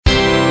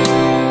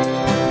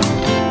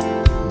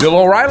Bill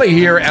O'Reilly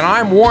here, and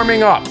I'm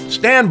warming up.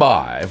 Stand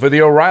by for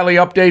the O'Reilly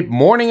Update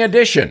Morning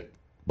Edition.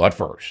 But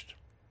first,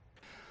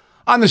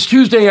 on this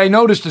Tuesday, I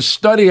noticed a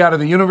study out of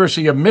the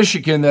University of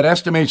Michigan that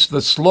estimates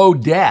the slow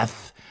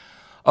death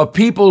of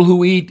people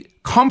who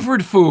eat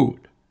comfort food.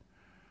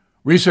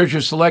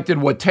 Researchers selected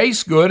what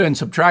tastes good and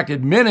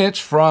subtracted minutes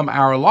from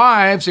our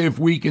lives if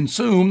we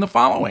consume the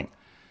following.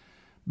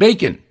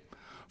 Bacon.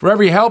 For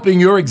every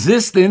helping, your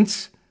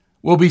existence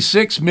will be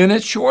 6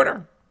 minutes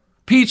shorter.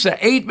 Pizza,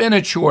 8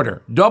 minutes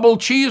shorter. Double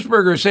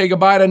cheeseburger, say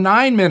goodbye to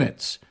 9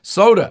 minutes.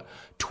 Soda,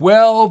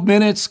 12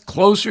 minutes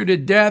closer to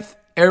death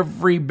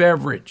every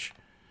beverage.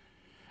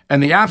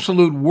 And the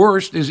absolute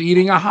worst is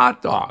eating a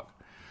hot dog.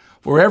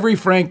 For every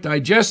frank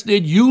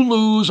digested, you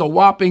lose a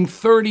whopping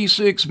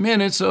 36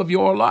 minutes of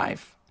your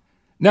life.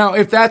 Now,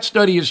 if that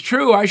study is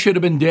true, I should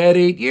have been dead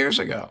 8 years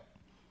ago.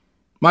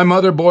 My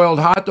mother boiled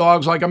hot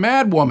dogs like a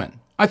mad woman.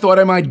 I thought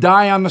I might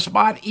die on the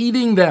spot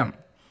eating them.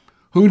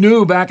 Who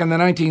knew back in the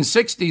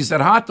 1960s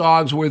that hot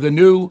dogs were the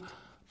new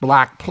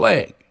Black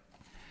Plague?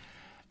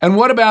 And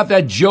what about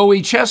that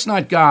Joey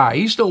Chestnut guy?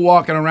 He's still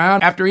walking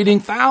around after eating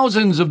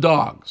thousands of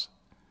dogs.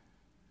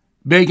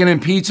 Bacon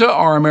and pizza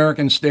are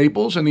American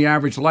staples, and the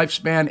average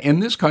lifespan in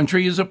this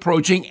country is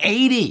approaching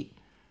 80.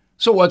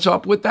 So what's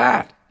up with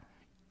that?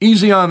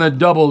 Easy on the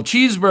double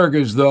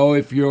cheeseburgers, though,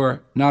 if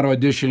you're not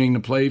auditioning to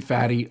play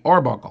Fatty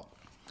Arbuckle.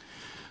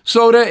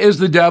 Soda is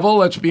the devil,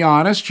 let's be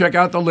honest. Check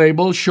out the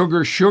label.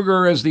 Sugar,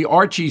 sugar, as the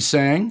Archie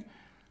sang.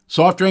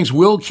 Soft drinks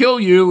will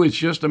kill you. It's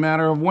just a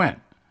matter of when.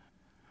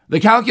 The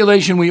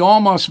calculation we all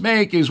must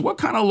make is, what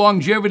kind of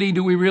longevity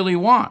do we really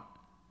want?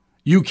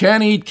 You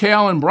can eat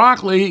kale and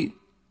broccoli,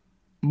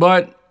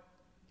 but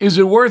is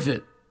it worth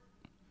it?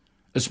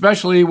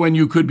 Especially when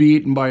you could be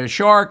eaten by a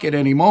shark at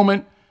any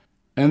moment,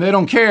 and they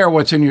don't care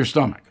what's in your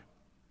stomach.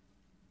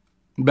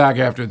 Back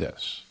after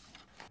this.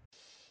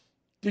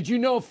 Did you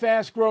know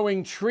Fast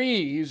Growing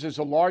Trees is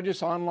the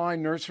largest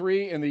online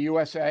nursery in the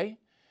USA?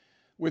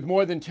 With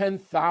more than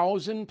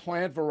 10,000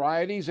 plant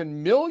varieties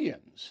and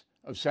millions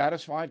of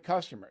satisfied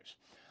customers.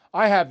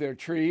 I have their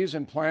trees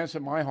and plants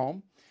at my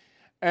home,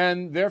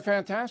 and they're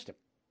fantastic.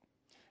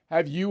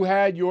 Have you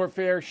had your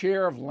fair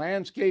share of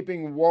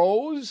landscaping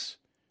woes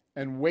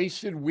and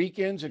wasted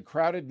weekends at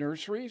crowded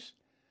nurseries?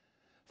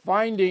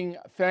 Finding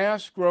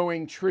Fast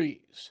Growing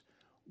Trees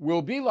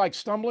will be like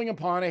stumbling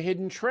upon a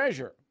hidden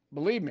treasure,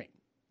 believe me.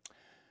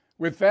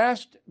 With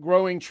Fast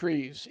Growing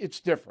Trees, it's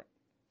different.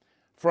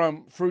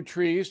 From fruit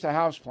trees to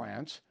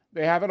houseplants,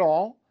 they have it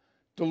all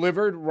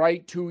delivered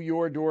right to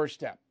your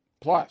doorstep.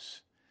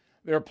 Plus,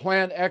 their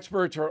plant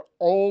experts are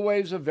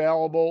always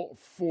available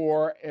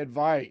for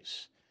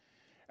advice.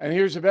 And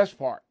here's the best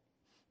part.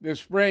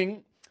 This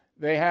spring,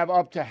 they have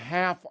up to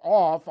half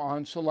off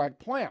on select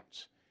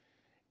plants.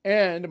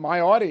 And my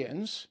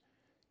audience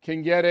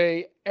can get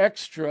an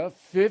extra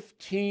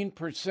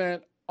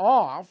 15%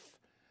 off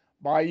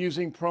by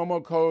using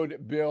promo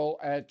code BILL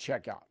at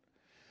checkout.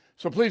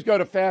 So please go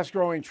to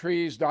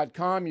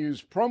fastgrowingtrees.com,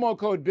 use promo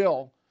code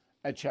BILL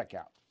at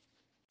checkout.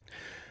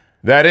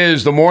 That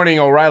is the Morning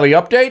O'Reilly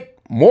Update.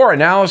 More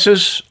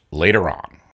analysis later on.